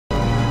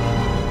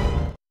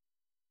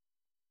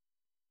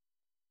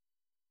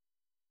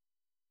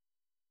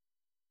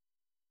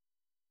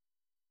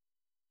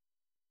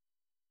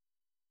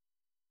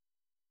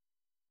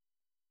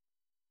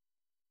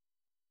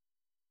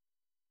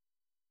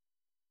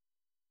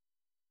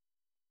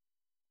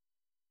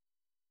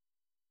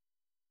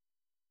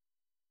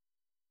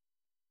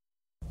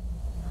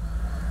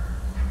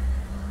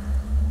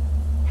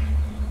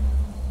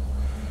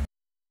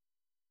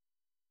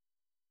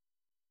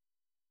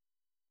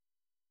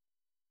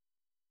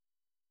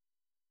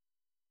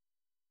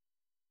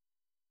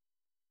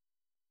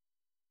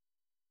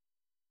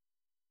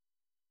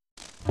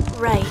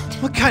right.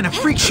 What kind of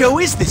freak show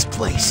is this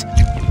place?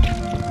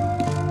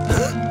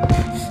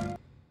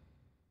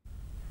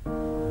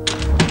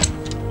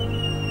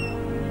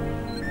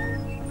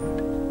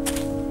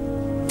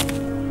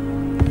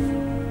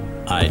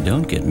 I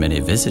don't get many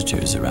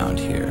visitors around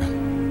here.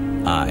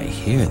 I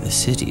hear the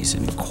city's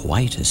in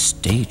quite a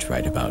state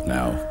right about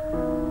now.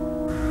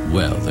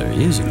 Well, there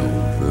is an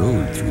old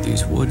road through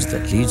these woods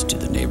that leads to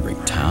the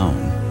neighboring town.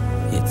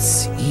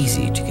 It's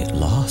easy to get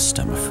lost,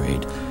 I'm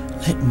afraid.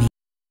 Let me...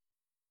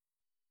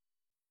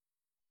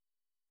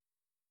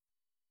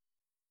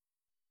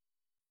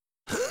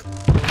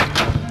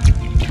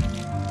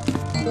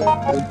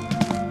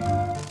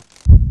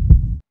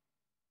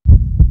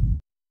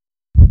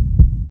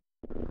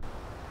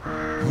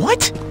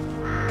 What?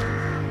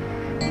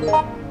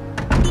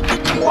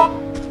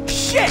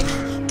 Shit!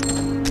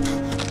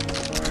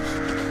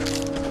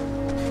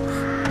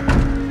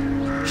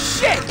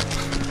 Shit!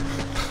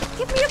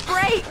 Give me a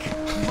break!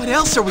 What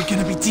else are we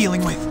gonna be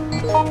dealing with?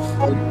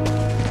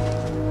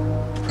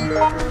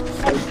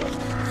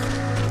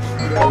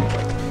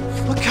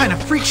 What kind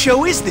of freak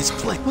show is this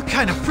place? What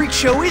kind of freak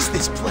show is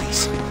this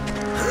place?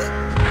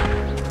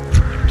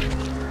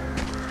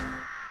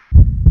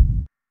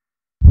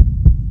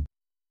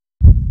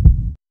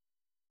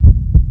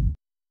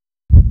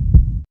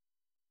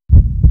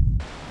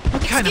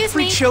 What kind of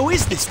freak show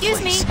is this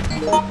place? Excuse me.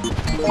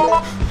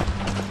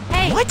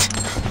 Hey. What?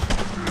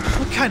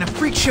 What kind of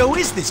freak show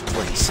is this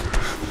place?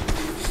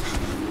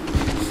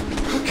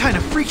 What kind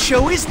of freak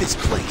show is this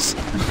place?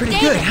 I'm pretty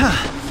David. good,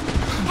 huh?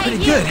 I'm pretty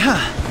you. good,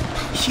 huh?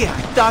 Yeah,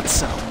 I thought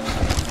so.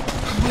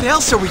 What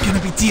else are we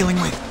gonna be dealing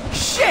with?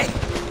 Shit!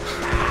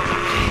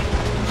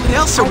 What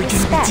else are we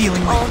gonna be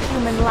dealing all with?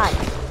 human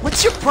life.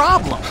 What's your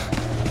problem?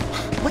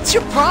 What's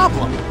your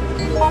problem?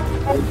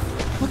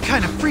 What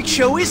kind of freak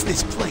show is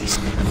this place?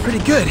 I'm pretty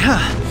good, huh?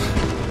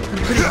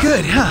 I'm pretty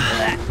good,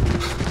 huh?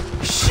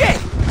 Shit!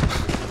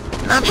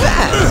 Not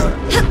bad!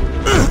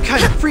 What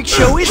kind of freak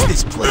show is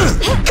this place?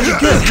 Pretty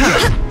good,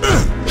 huh?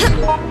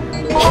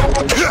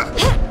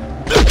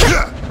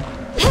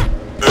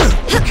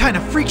 What kind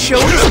of freak show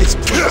is this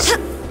place?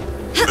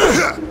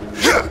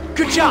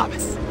 Good job!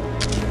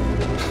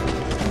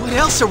 What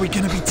else are we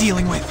gonna be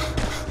dealing with?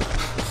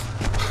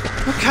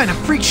 What kind of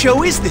freak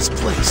show is this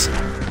place?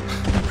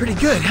 Pretty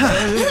good, huh?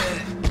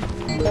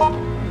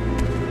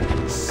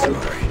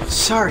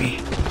 Sorry.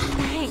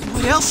 Thanks.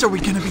 What else are we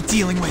gonna be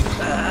dealing with?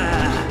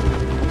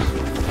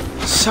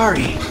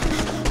 Sorry.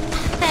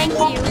 Thank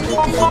you.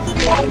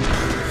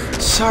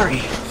 Sorry.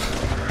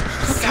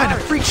 What kind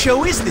of freak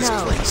show is this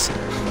No. place?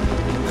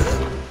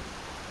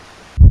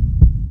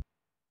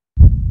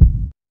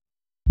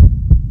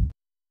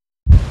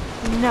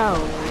 No.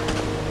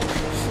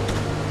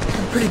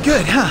 I'm pretty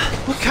good, huh?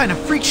 What kind of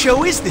freak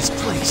show is this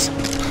place?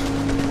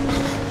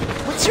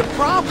 What's your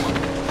problem?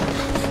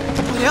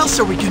 What else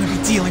are we gonna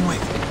be dealing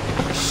with?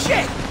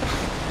 Shit!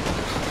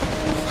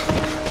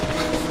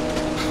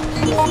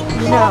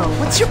 No.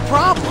 What's your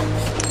problem?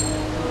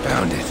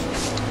 Found it.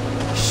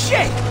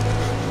 Shit!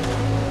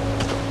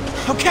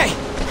 Okay.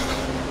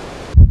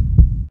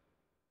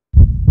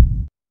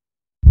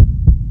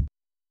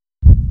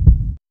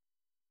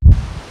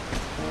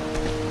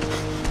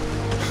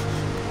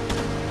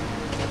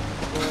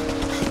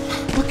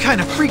 What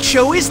kind of freak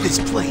show is this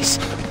place?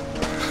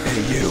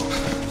 Hey, you.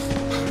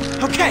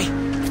 Okay.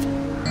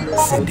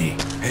 Cindy.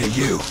 Hey,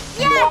 you.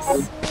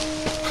 Yes!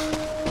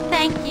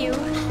 Thank you.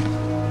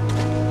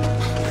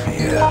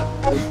 Yeah.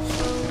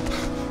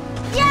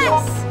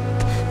 Yes!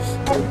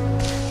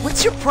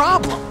 What's your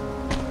problem?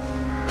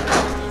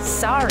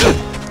 Sorry.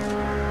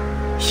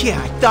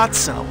 Yeah, I thought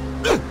so.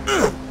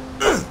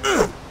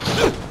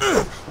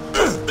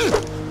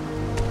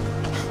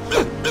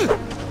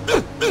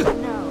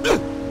 No.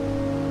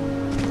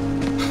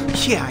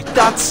 Yeah, I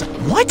thought so.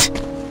 What?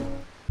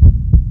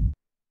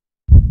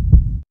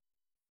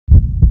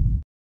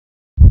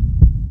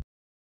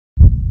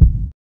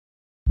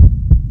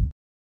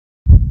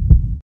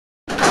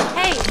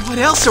 Hey! What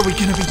else are we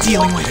gonna be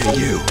dealing with? Hey,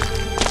 you.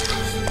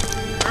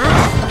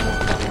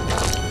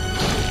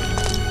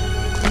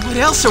 What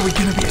else are we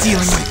gonna be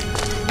dealing with?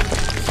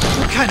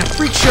 What kind of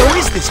freak show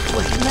is this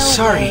place? No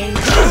Sorry. way.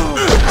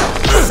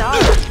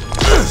 Sorry.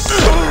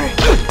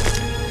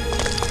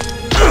 Sorry.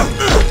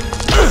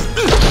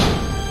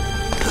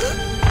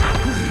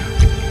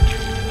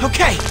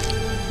 Okay.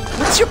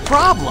 What's your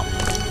problem?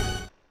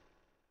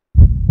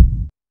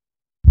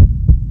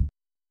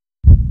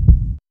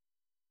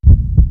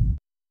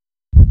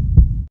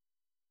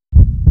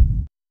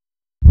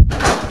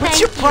 What's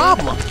your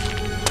problem?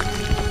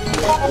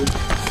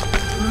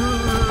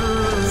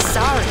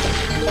 Sorry.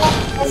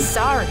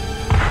 Sorry.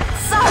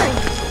 Sorry.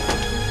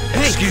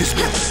 Hey, Excuse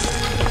me.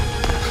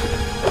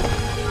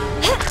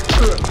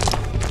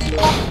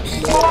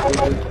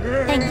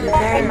 Thank you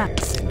very much.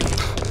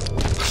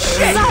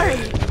 shit! Sorry.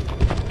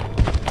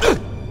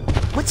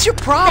 What's your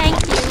problem?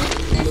 Thank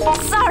you.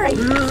 Sorry.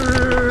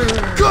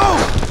 Go!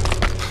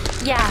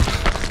 Yeah.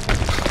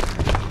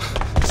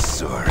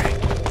 Sorry.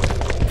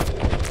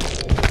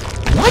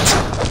 What?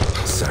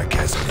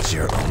 Sarcasm is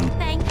your own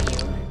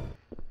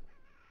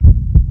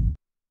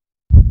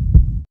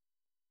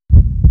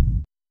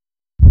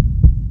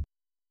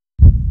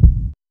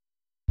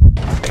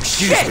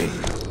Excuse Shit! me.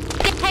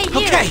 Hey,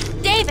 you! Okay.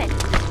 David!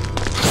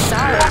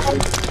 Sorry.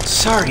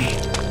 Sorry.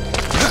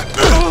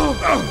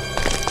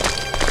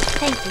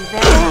 Thank you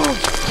very much.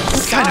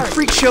 What kind of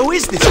freak show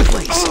is this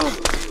place?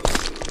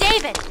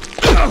 David!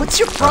 What's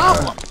your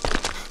problem?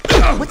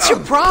 What's your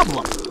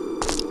problem?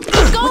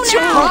 Go What's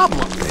your now!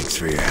 problem? Thanks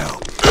for your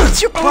help.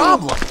 What's your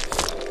problem?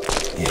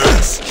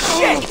 Yes.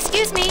 Shit!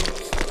 Excuse me.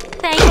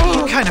 Thank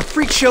you. What kind of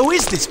freak show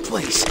is this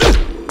place?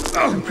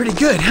 I'm pretty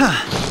good, huh?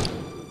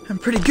 I'm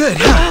pretty good,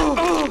 huh?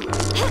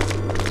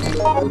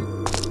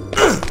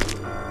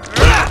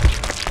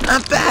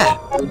 Not bad.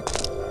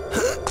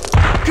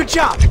 Good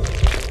job.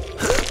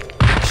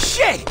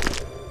 Shit!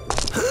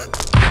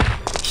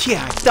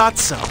 Yeah, I thought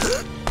so.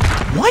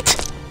 What?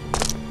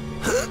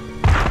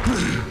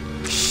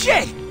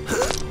 Shit!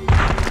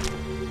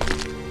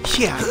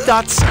 Yeah, I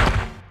thought so.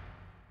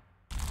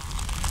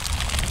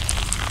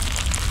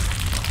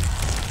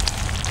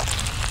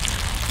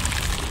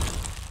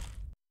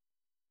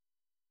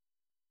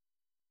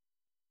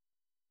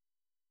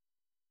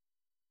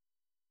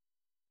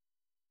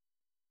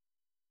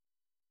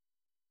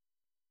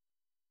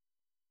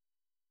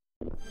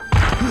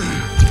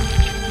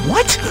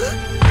 What?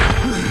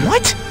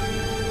 What?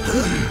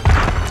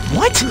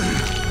 What?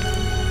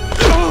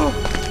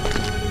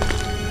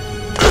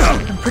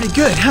 I'm pretty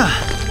good,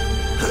 huh?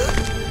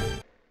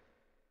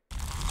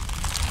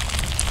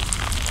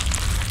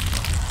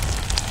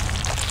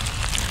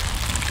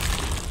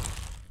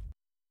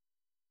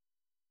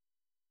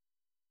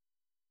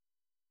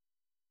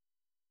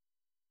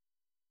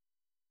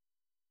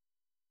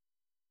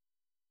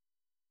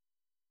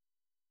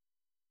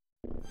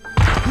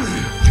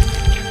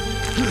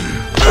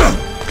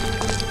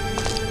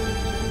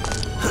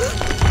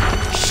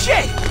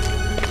 Shit!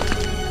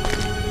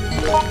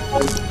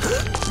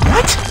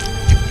 What?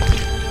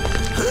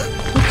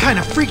 What kind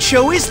of freak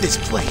show is this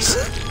place?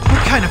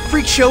 What kind of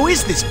freak show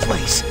is this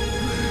place?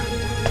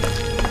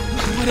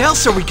 What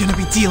else are we gonna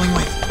be dealing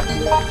with?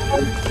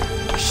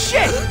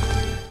 Shit!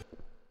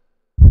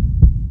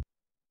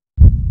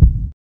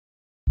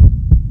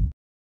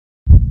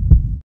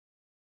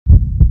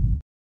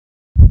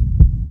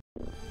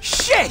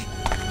 Shit!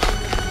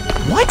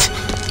 What?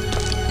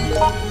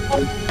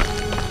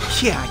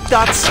 Yeah, I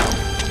thought so.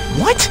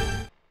 What?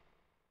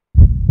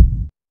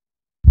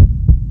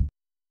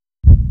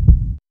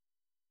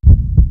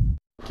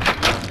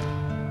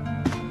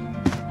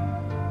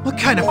 What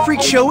kind of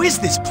freak show is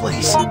this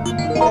place?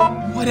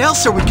 What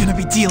else are we gonna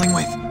be dealing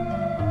with?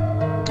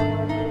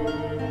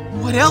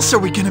 What else are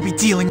we gonna be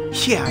dealing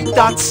with? Yeah, I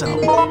thought so.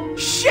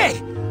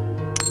 Shit!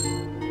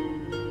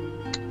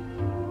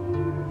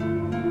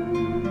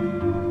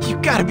 You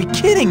gotta be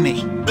kidding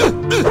me!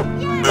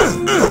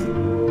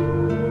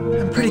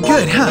 I'm pretty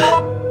good,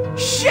 huh?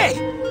 Shit!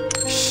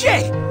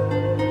 Shit!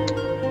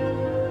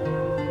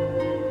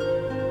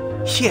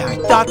 Yeah, I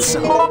thought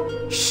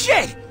so.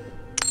 Shit!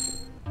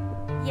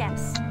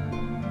 Yes.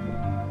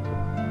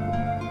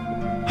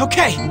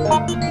 Okay!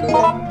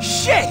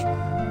 Shit!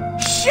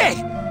 Shit!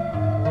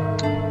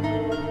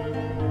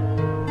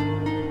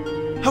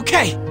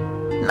 Okay!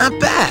 Not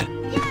bad!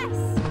 Yes!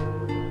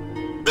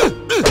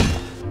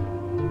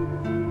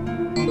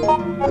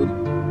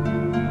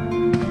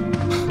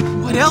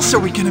 What else are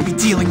we gonna be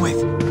dealing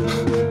with?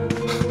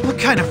 What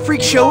kind of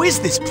freak show is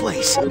this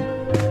place?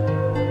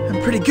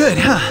 I'm pretty good,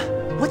 huh?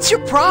 What's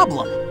your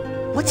problem?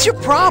 What's your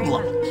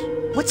problem?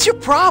 What's your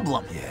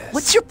problem? Yes.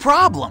 What's your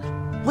problem?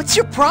 What's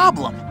your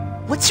problem?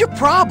 What's your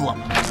problem?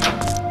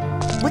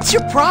 What's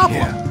your problem?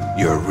 Yeah,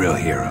 you're a real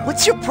hero.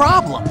 What's your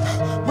problem?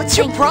 What's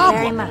your Thank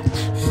problem? you very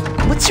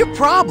much. What's your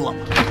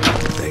problem?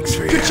 Thanks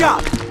for your Good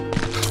help. job!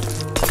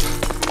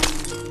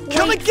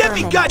 Come Wait and get for a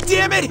me, minute.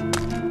 goddammit!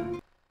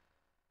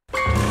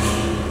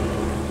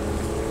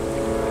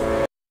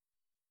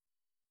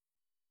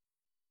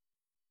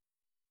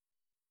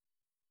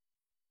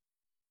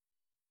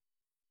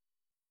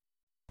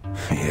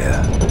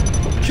 Yeah.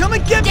 Come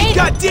and get me,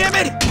 David!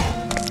 goddammit!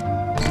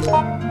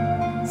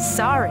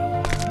 Sorry.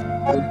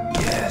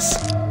 Yes.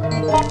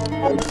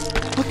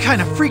 What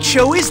kind of freak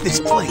show is this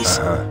place?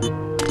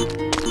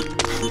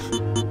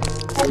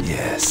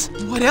 Yes.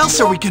 What else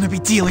are we gonna be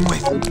dealing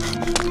with?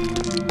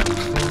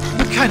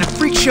 What kind of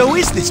freak show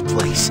is this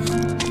place?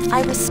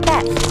 I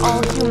respect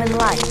all human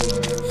life.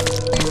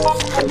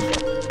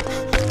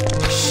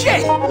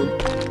 Shit!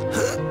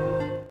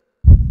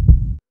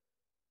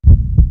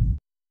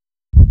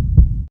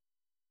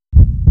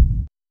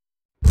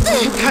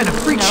 What kind of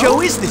freak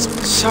show is this?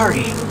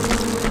 Sorry.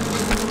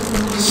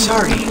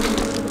 Sorry.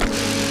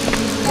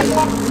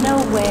 No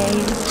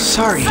way.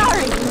 Sorry.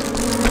 Sorry.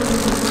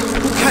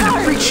 What kind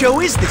of freak show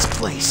is this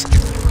place?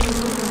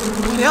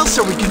 What else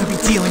are we gonna be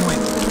dealing with?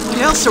 What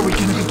else are we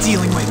gonna be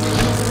dealing with?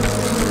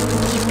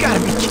 You've gotta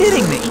be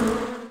kidding me!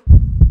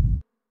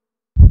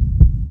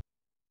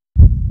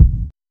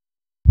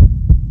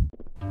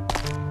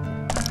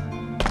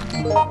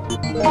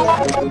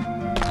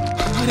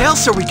 What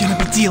else are we gonna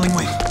be dealing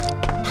with?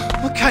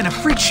 What kind of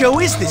freak show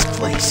is this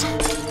place?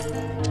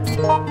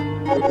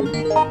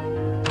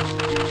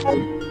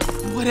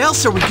 What What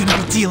else are we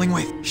gonna be dealing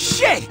with?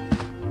 Shit!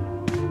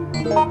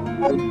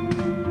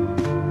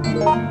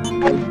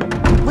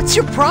 What's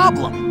your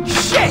problem?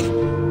 Shit!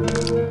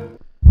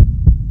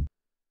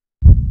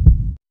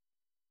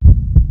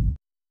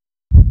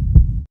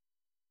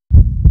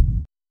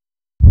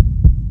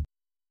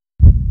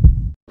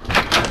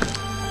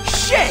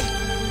 Shit!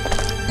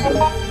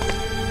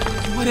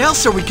 What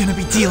else are we gonna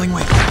be dealing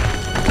with?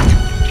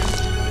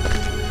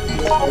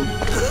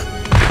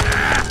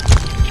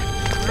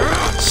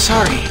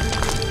 Sorry.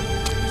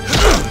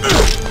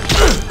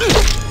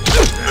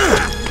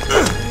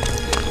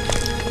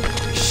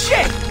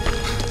 Shit!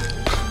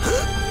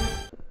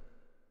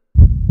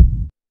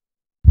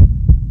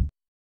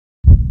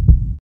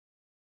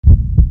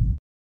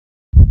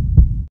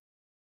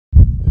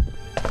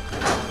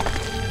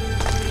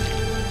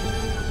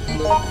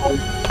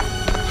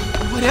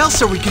 What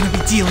else are we gonna be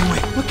dealing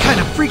with? What kind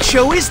of freak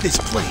show is this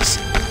place?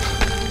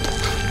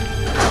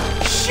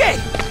 Shit!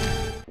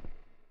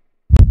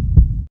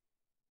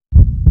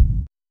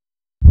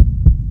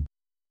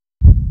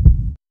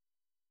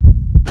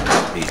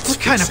 What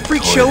kind of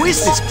freak show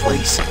is this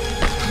place?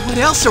 What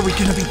else are we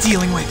gonna be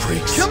dealing with?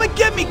 Freaks. Come and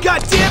get me,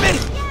 goddammit!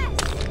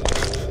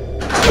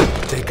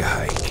 Take a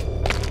hike.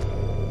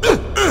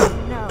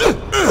 No.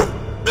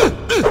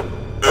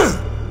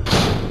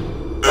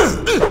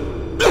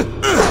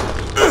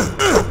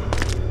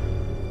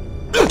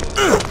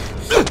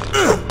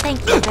 Thank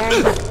you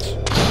very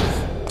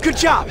much. Good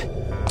job!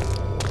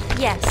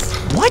 Yes.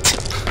 What?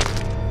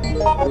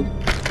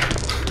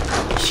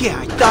 Yeah,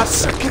 I thought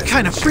so. What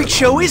kind of freak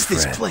show is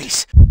this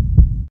place?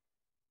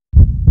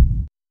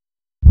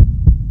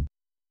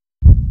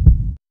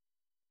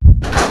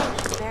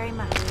 Thank you very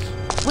much.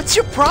 What's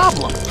your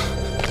problem?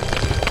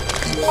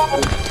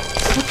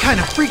 What kind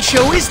of freak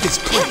show is this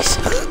place?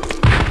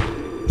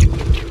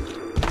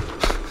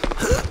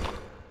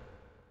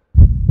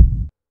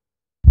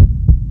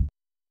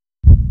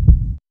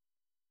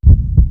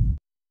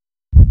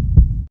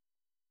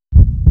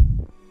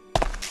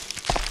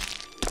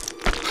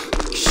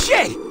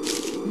 Shit!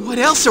 What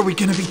else are we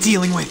gonna be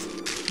dealing with?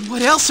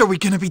 What else are we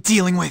gonna be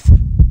dealing with?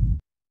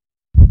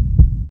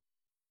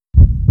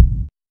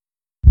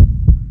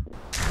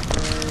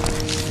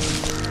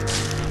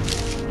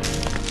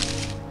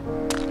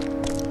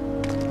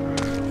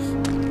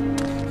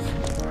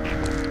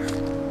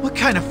 What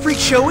kind of freak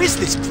show is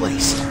this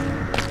place?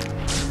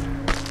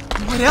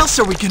 What else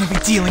are we gonna be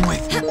dealing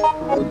with?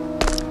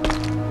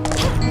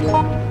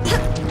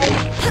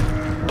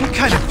 What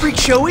kind of freak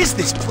show is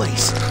this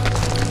place?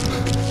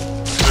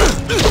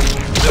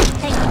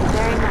 Thank you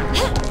very much.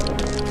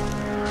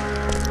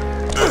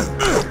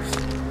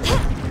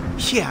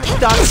 Yeah, I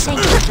thought so.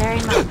 Thank you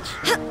very much.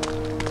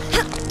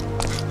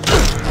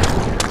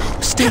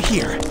 Stay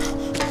here.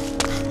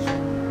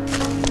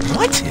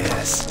 What?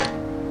 Yes.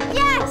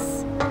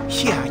 Yes!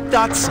 Yeah, I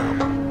thought so.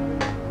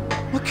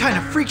 What kind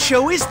of freak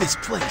show is this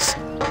place?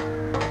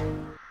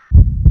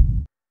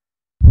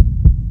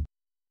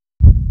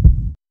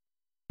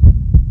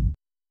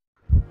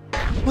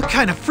 What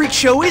kind of freak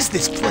show is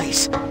this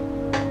place?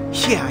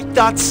 Yeah, I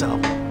thought so.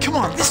 Come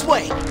on, this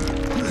way!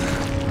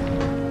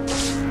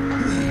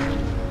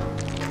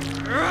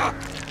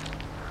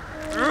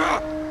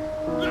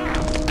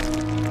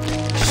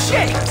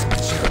 Shit!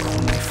 It's your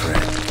only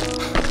friend.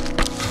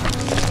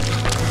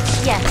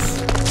 Yes.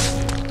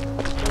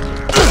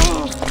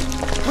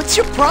 What's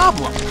your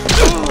problem?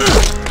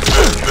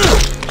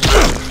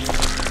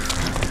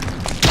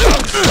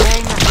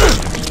 Very much.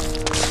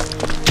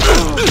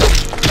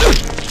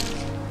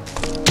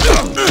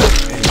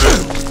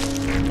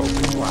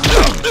 Open wide.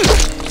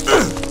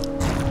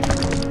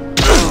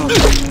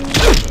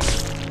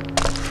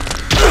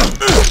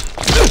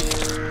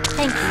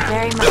 Thank you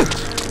very much.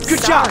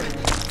 Good job!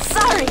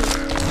 Sorry.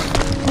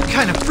 What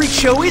kind of freak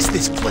show is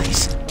this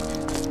place?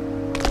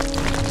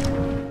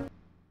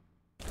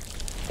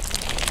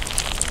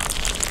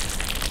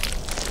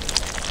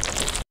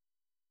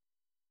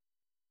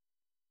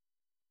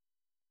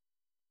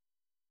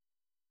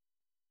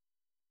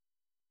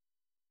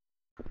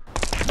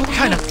 What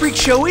kind of freak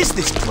show is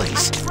this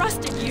place?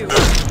 Trusted you.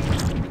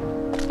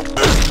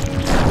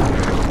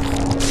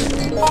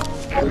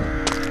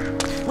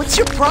 What's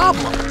your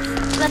problem?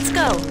 Let's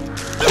go.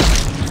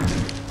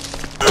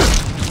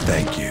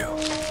 Thank you.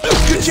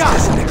 Good job!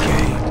 Isn't a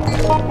game.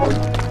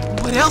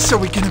 What else are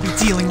we gonna be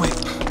dealing with?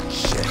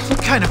 Shit.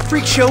 What kind of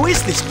freak show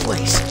is this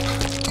place?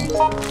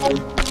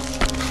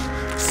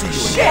 Say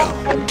shit!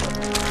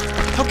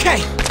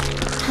 Okay.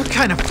 What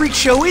kind of freak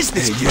show is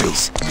this Hey, you.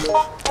 place?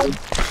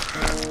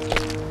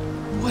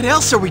 What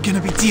else are we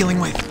gonna be dealing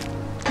with?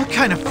 What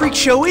kind of freak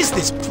show is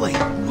this place?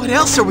 What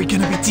else are we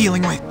gonna be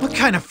dealing with? What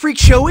kind of freak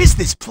show is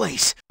this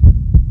place?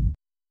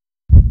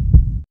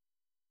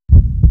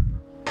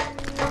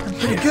 I'm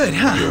pretty good,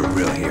 huh? You're a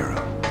real hero.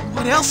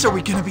 What else are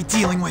we gonna be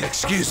dealing with?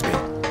 Excuse me.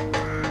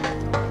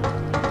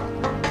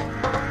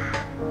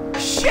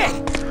 Shit!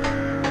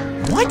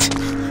 What?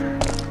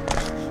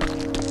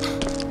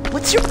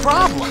 What's your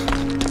problem?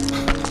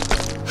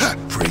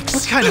 Freaks.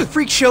 What kind of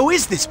freak show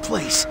is this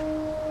place?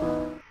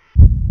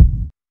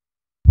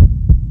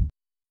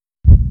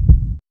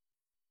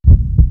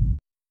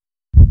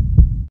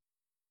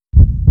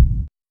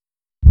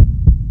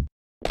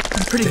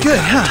 Pretty good,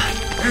 huh?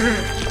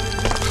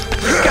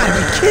 You gotta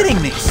be kidding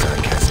me!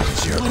 Sarcasm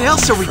is your What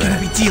else are we only gonna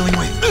be friend. dealing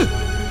with?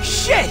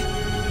 Shit!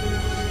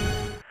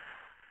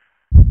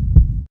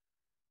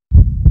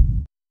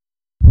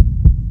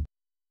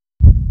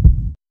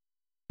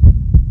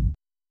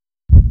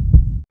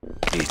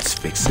 Needs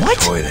fixing What?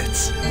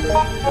 toilets.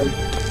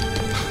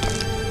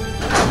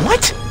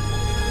 What?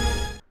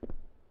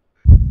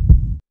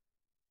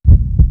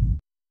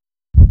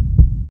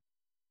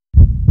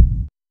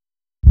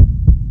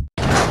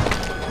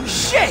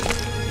 Shit!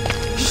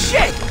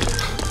 Shit!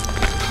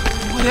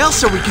 What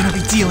else are we gonna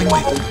be dealing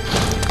with?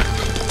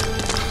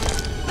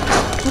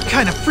 What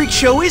kind of freak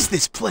show is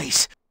this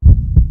place?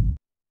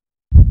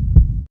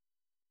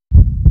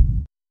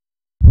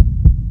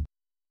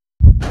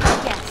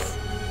 Yes.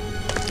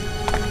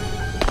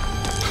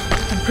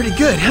 I'm pretty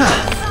good,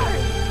 huh?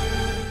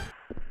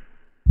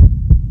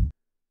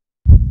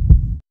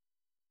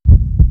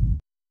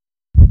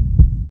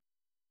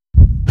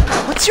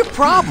 What's your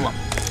problem?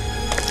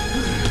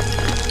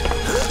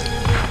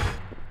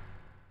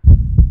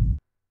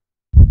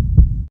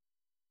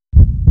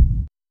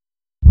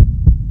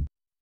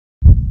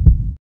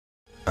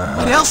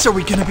 What else are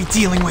we gonna be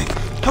dealing with?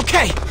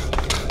 Okay.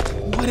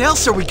 What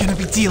else are we gonna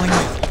be dealing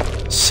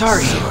with?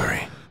 Sorry.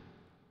 Sorry.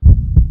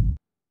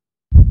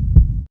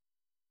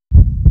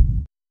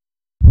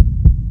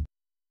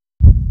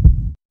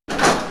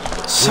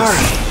 Sorry.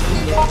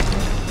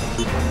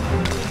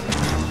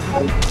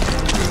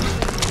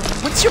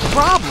 What's your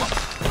problem?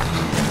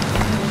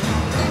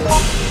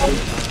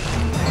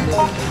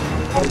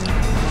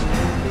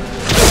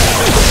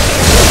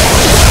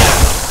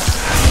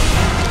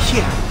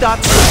 Yeah,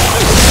 that's...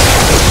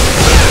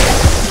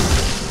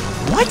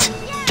 What?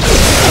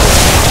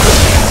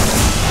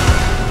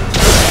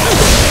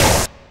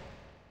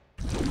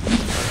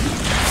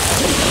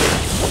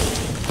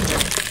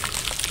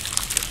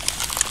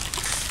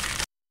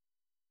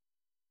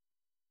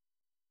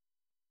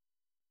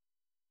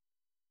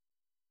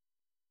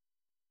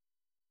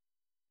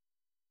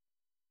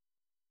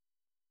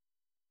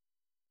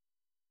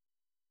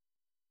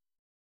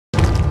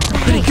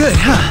 Pretty good,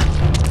 huh?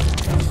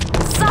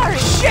 Sorry.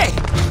 Shit!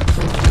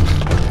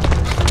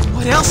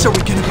 What else are we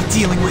gonna be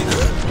dealing with?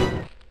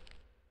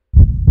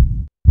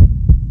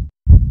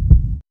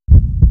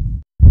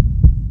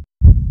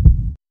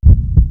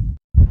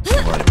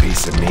 You want a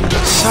piece of me?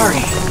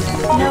 Sorry.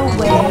 No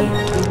way.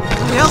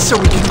 What else are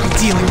we gonna be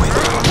dealing with?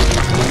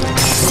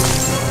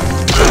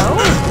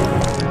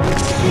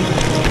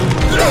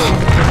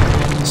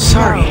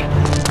 Sorry.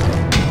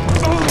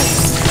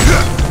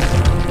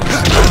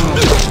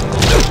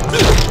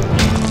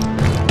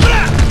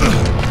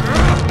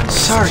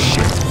 Sorry.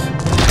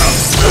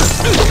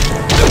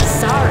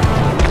 Sorry.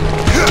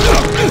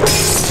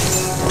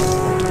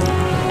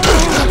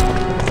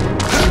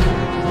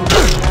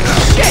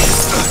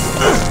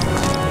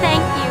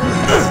 Thank you.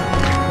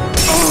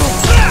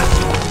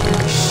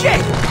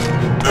 Shit!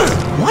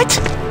 What?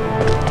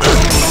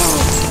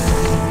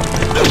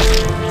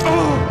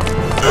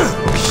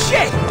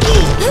 Shit!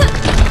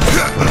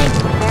 Thank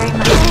you very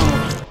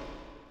much.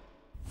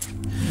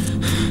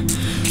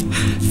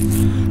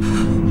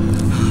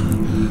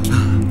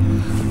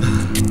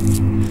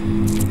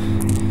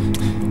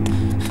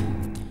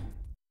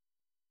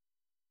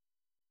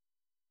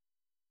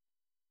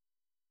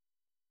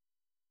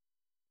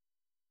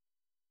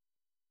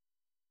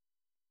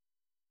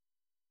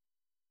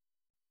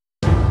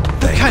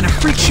 What kind of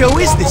freak show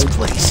is this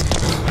place?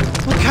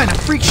 What kind of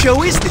freak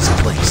show is this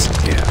place?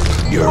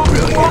 Yeah, you're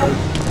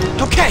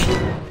brilliant. Okay.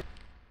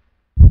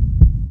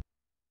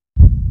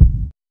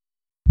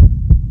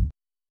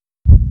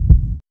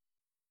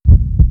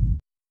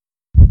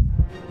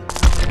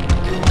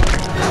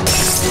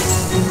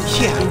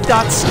 Yeah,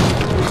 that's...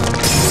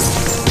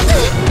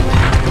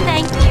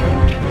 Thank you.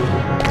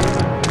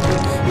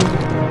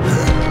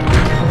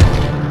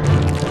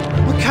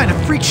 What kind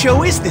of freak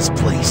show is this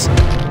place?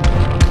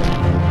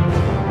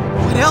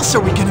 What else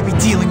are we gonna be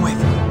dealing with?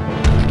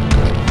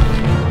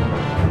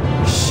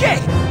 Shit!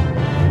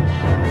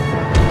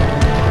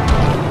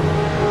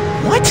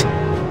 What?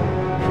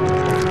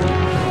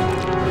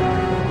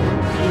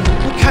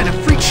 What kind of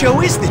freak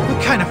show is this?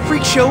 What kind of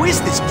freak show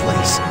is this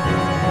place?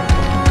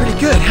 Pretty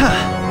good,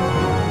 huh?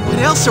 What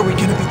else are we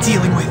gonna be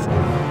dealing with?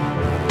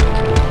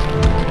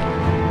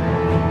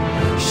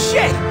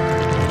 Shit!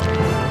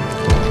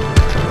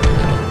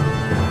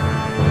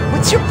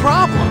 What's your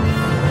problem?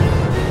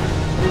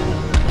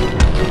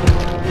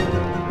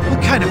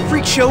 What kind of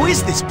freak show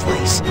is this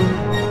place?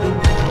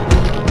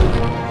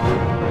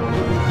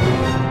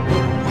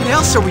 What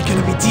else are we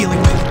gonna be dealing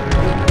with?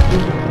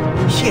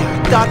 Yeah,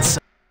 I thought so.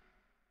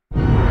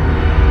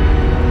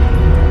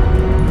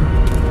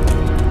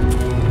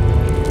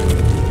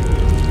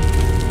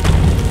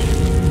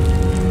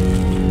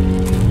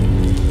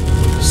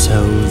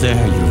 So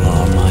there you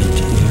are, my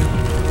dear.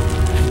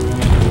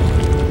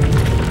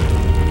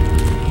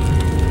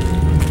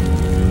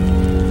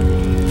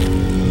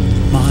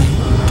 My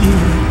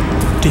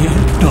dear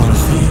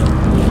Dorothy.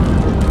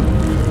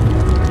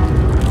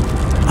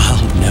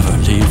 I'll never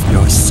leave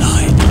your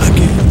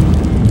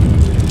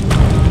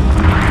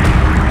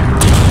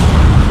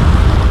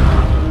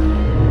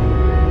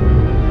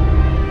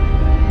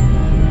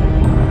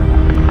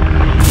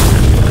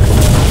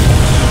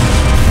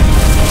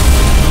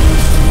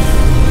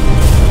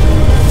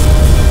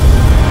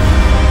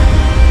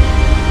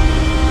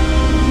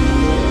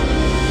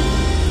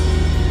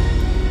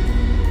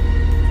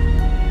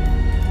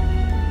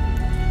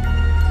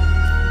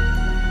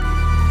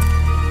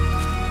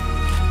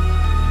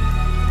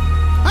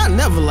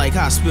never like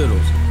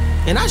hospitals.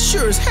 And I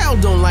sure as hell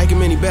don't like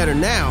them any better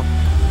now.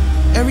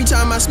 Every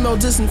time I smell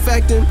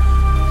disinfectant,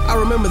 I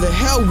remember the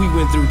hell we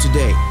went through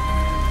today.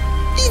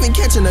 Even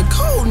catching a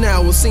cold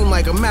now will seem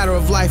like a matter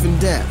of life and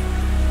death.